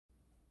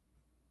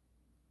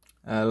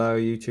Hello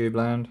YouTube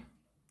land,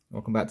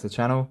 welcome back to the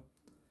channel.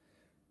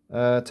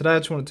 Today I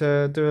just wanted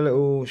to do a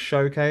little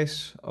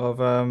showcase of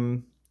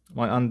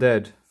my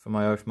undead for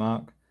my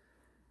Oathmark.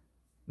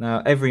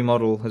 Now every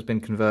model has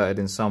been converted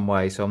in some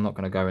way, so I'm not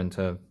going to go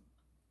into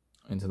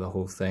the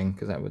whole thing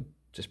because that would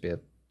just be a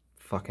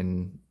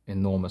fucking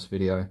enormous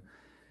video.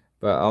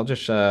 But I'll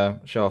just show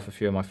off a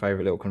few of my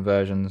favourite little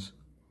conversions.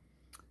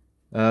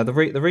 The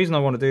reason I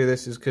want to do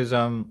this is because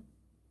I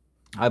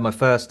had my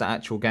first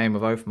actual game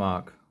of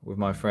Oathmark with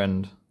my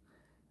friend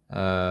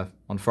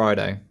on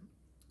Friday,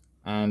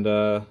 and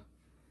no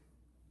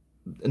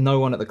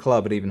one at the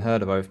club had even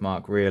heard of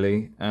Oathmark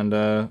really, and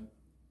I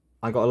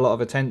got a lot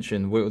of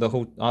attention.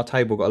 Our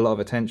table got a lot of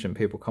attention.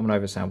 People coming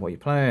over saying, "What are you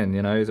playing?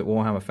 You know, is it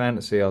Warhammer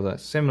Fantasy?" I was like,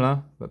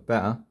 "Similar, but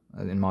better,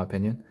 in my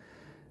opinion."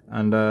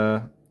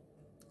 And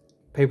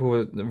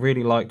people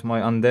really liked my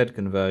undead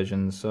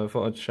conversions, so I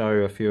thought I'd show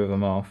a few of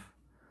them off.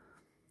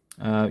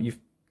 You've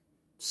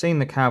seen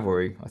the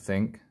cavalry, I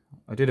think.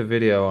 I did a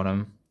video on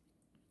them.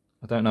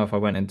 I don't know if I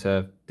went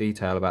into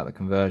detail about the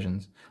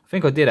conversions. I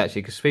think I did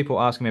actually, because people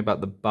were asking me about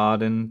the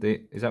Barden.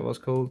 Is that what's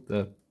called?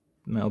 The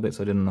metal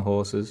bits I did on the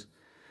horses.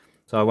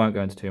 So I won't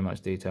go into too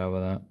much detail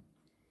with that.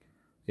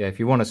 Yeah, if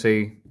you want to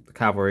see the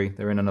cavalry,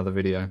 they're in another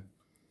video.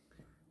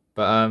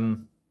 But I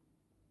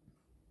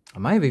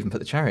may have even put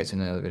the chariots in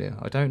another video.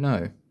 I don't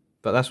know.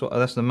 But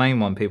that's the main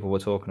one people were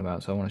talking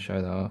about, so I want to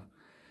show that off.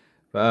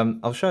 But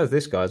I'll show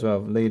this guy as well,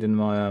 leading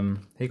my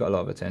he got a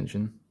lot of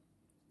attention.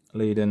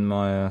 Leading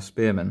my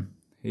spearman.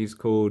 He's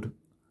called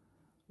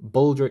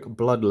Baldric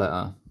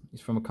Bloodletter. He's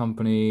from a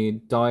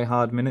company, Die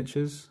Hard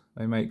Miniatures.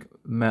 They make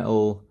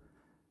metal,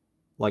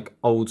 like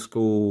old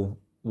school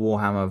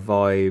Warhammer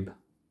vibe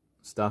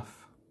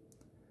stuff.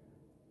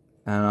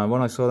 And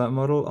when I saw that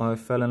model, I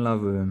fell in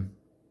love with him.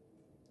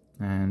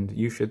 And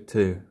you should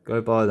too.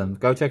 Go buy them.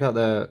 Go check out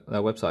their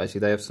website.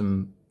 Actually, they have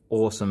some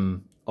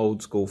awesome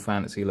old school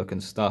fantasy looking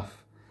stuff.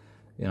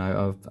 You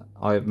know,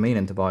 I've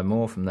meaning to buy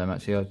more from them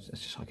actually. I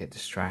get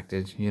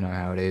distracted. You know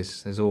how it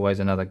is. There's always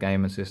another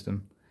gaming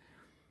system.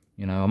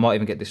 You know, I might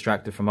even get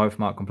distracted from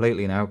Oathmark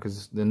completely now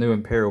because the new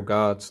Imperial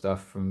Guard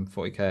stuff from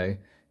 40k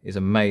is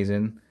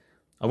amazing.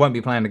 I won't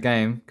be playing the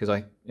game because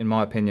in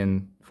my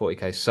opinion,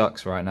 40k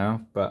sucks right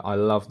now. But I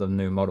love the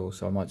new model,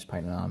 so I might just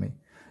paint an army.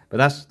 But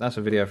that's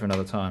a video for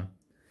another time.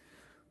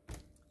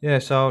 Yeah,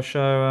 so I'll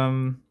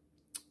show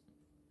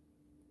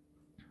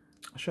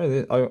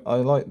this. I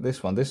like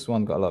this one. This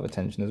one got a lot of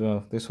attention as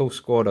well. This whole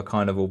squad are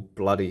kind of all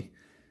bloody,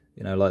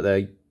 you know, like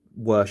they're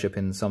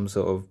worshipping some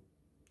sort of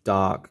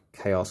dark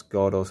chaos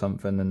god or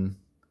something, and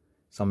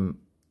some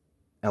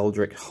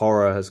eldritch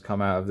horror has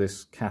come out of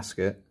this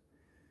casket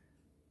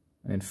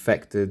and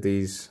infected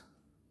these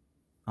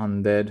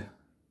undead.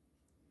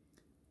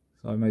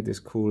 So I made this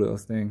cool little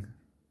thing.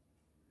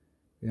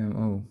 Yeah.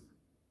 Oh,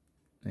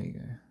 there you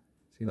go.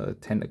 See, like the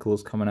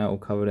tentacles coming out, all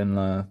covered in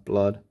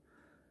blood.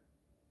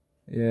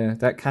 Yeah,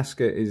 that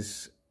casket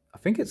is, I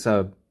think it's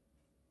meant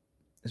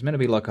to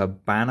be like a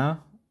banner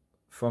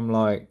from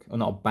like, or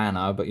not a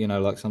banner, but you know,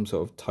 like some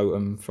sort of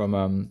totem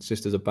from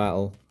Sisters of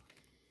Battle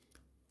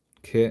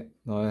kit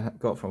that I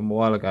got from a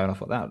while ago, and I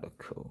thought that would look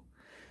cool.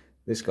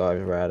 This guy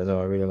is rad as well.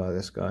 I really like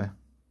this guy.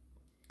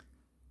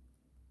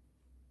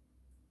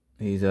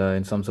 He's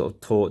in some sort of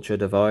torture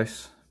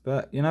device,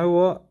 but you know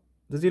what?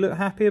 Does he look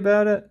happy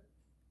about it?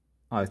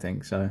 I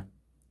think so.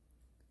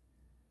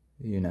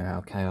 You know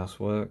how chaos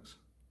works.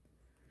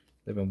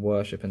 They've been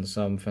worshipping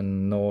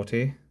something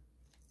naughty.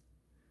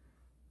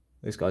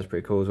 This guy's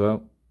pretty cool as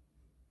well.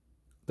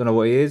 Don't know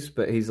what he is,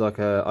 but he's like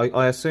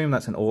I assume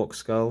that's an orc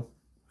skull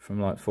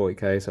from like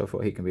 40k, so I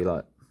thought he can be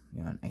like,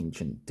 you know, an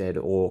ancient dead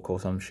orc or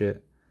some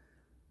shit.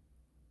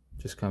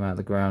 Just come out of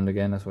the ground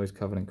again, that's why he's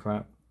covered in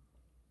crap.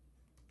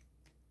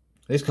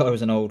 This guy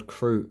was an old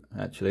Kroot,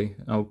 actually.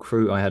 An old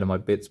Kroot I had in my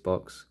bits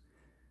box.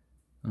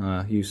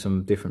 Used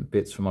some different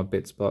bits from my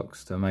bits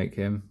box to make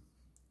him.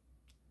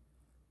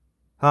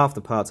 Half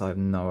the parts I have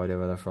no idea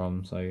where they're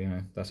from, so you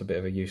know, that's a bit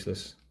of a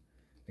useless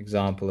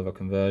example of a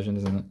conversion,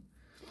 isn't it?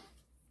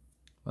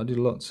 I do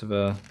lots of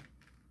the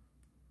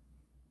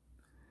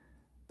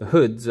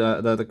hoods,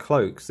 the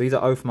cloaks. These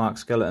are Oathmark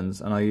skeletons,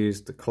 and I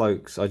used the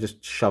cloaks. I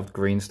just shoved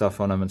green stuff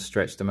on them and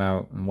stretched them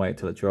out and waited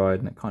till it dried,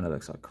 and it kind of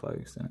looks like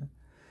cloaks, doesn't it?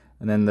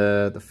 And then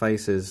the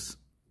faces,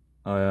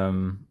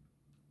 I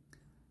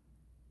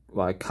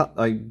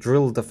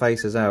drilled the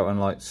faces out and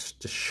like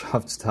just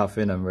shoved stuff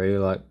in them, really,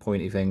 like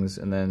pointy things,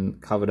 and then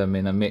covered them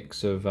in a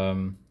mix of I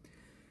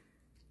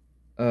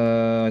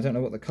don't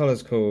know what the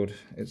colour's called.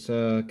 It's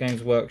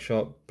Games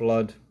Workshop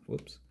Blood.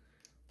 Whoops.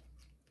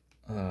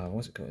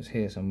 What's it called? It's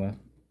here somewhere.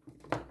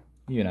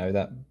 You know,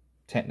 that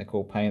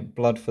technical paint,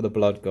 Blood for the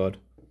Blood God,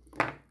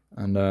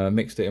 and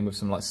mixed it in with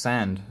some like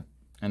sand,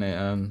 and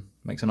it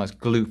makes a nice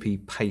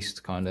gloopy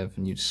paste kind of,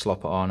 and you just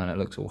slop it on, and it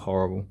looks all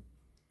horrible.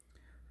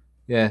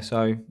 Yeah,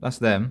 so that's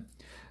them.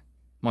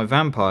 My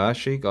vampire,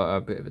 she got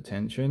a bit of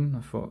attention.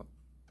 I thought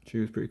she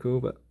was pretty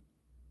cool, but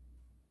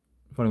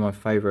probably my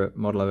favourite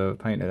model I've ever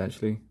painted,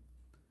 actually.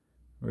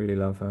 Really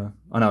love her.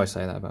 I know I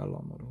say that about a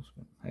lot of models,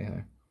 but hey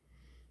ho.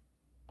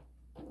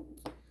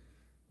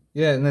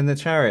 Yeah, and then the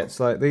chariots,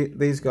 like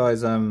these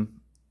guys,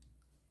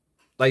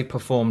 they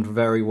performed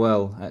very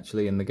well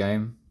actually in the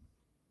game.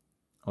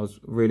 I was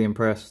really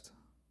impressed.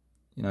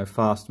 You know,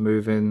 fast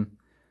moving.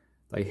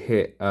 They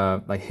hit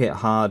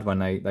hard when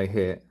they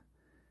hit.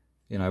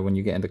 You know, when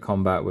you get into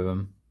combat with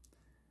them,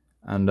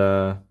 and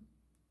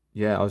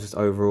yeah, I was just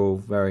overall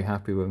very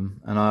happy with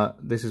them. And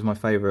this is my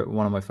favorite,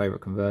 one of my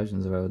favorite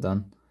conversions I've ever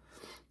done.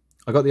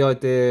 I got the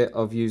idea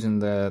of using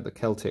the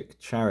Celtic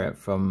chariot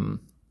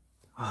from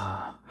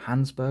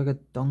Hansberger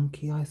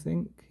Donkey, I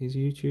think, his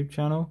YouTube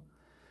channel.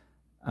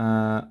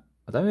 I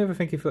don't ever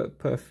think he put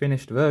a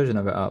finished version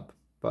of it up,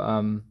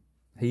 but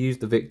he used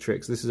the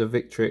Victrix. This is a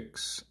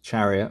Victrix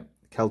chariot,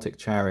 Celtic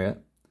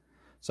chariot.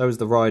 So is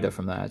the rider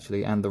from that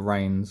actually, and the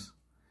reins.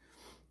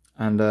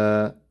 And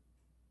the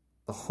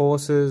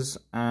horses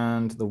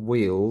and the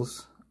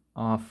wheels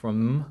are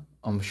from,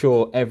 I'm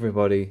sure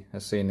everybody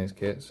has seen this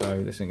kit,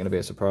 so this isn't going to be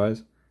a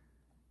surprise,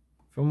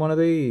 from one of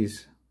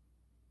these.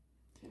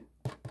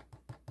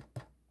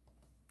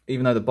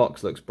 Even though the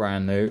box looks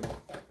brand new,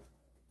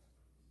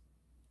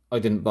 I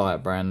didn't buy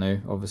it brand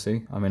new,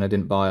 obviously. I mean, I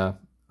didn't buy a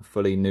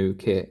fully new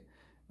kit.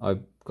 I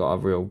got a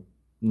real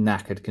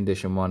knackered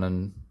condition one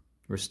and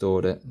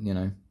restored it, you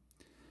know.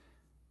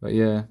 But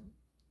yeah,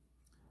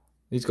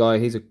 this guy,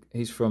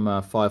 he's from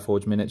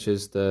Fireforge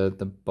Miniatures.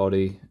 The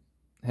body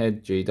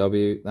head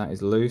GW, that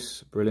is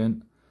loose,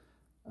 brilliant.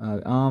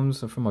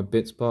 Arms are from my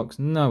bits box,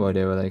 no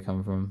idea where they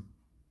come from.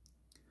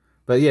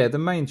 But yeah, the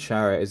main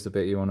chariot is the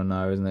bit you want to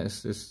know, isn't it?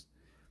 It's just,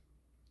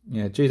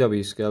 yeah,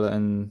 GW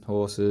skeleton,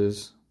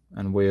 horses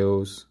and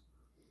wheels,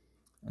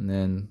 and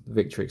then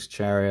the Victrix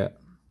chariot.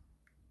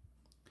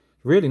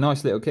 Really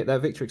nice little kit.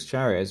 That Victrix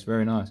chariot is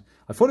very nice.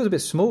 I thought it was a bit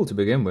small to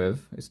begin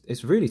with.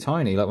 It's really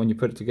tiny, like when you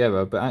put it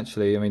together. But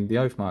actually, I mean, the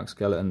Oathmark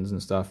skeletons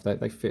and stuff,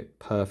 they fit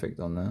perfect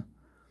on there.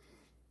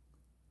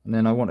 And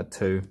then I wanted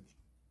 2.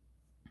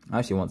 I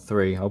actually want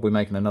 3. I'll be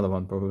making another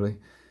one probably.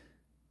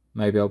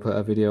 Maybe I'll put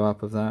a video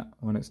up of that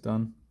when it's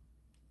done.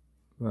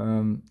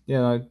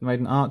 Yeah, I made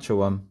an archer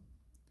one,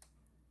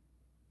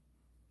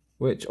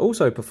 which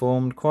also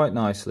performed quite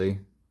nicely.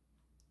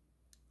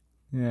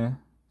 Yeah,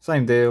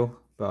 same deal,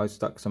 but I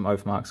stuck some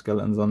Oathmark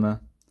skeletons on there.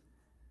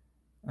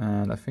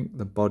 And I think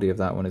the body of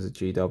that one is a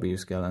GW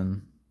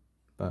skeleton,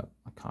 but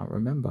I can't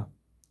remember.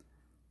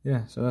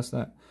 Yeah, so that's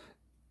that.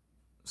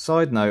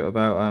 Side note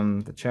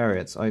about the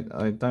chariots, I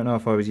don't know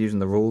if I was using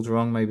the rules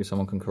wrong, maybe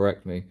someone can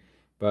correct me,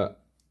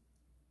 but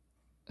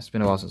it's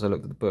been a while since I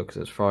looked at the book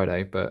because it's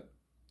Friday, but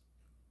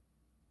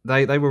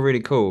they were really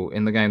cool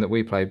in the game that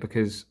we played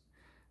because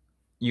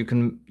you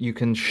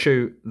can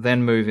shoot,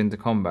 then move into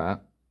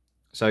combat.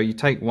 So you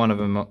take one of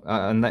them,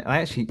 and they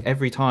actually,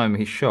 every time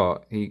he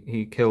shot,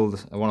 he killed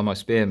one of my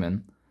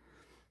spearmen.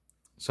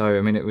 So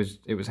I mean, it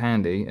was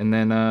handy. And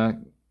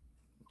then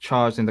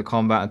charged into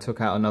combat and took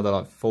out another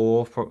like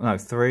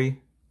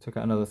 3. Took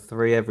out another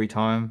 3 every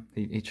time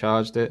he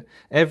charged it.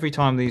 Every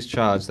time these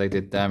charged, they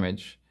did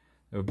damage.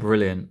 They were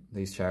brilliant,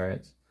 these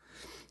chariots.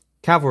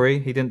 Cavalry,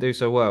 he didn't do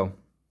so well.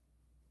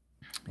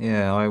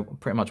 Yeah, I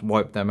pretty much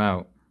wiped them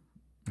out.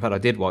 In fact, I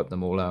did wipe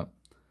them all out,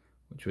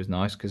 which was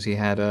nice because he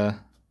had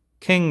a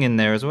king in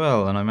there as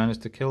well, and I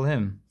managed to kill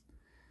him.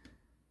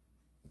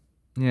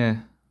 Yeah,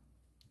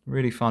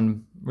 really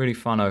fun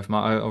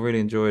Oathmark. I really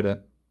enjoyed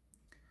it.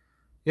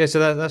 Yeah,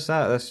 so that's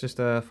that. That's just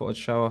thought I'd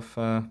show off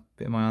a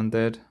bit of my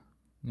undead,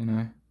 you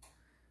know.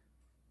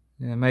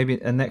 Yeah, maybe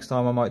next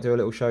time I might do a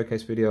little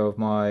showcase video of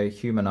my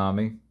human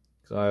army,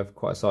 because I have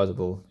quite a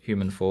sizable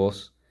human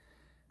force.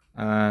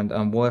 And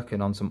I'm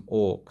working on some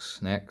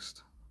orcs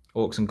next.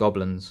 Orcs and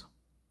goblins.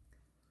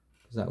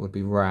 Because that would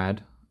be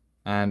rad.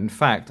 And in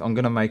fact, I'm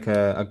going to make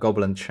a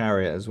goblin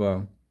chariot as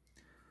well.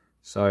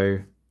 So,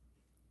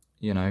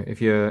 you know,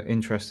 if you're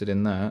interested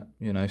in that,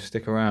 you know,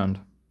 stick around.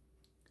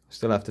 I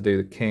still have to do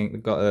the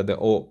king, the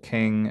orc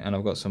king, and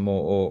I've got some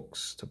more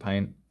orcs to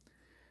paint.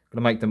 I'm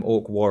going to make them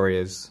orc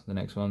warriors, the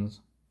next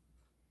ones.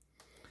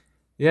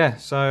 Yeah,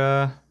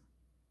 so,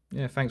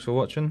 yeah, thanks for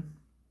watching.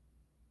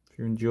 If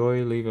you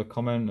enjoy, leave a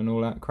comment and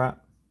all that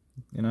crap,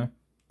 you know.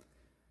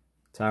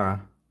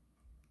 Tara.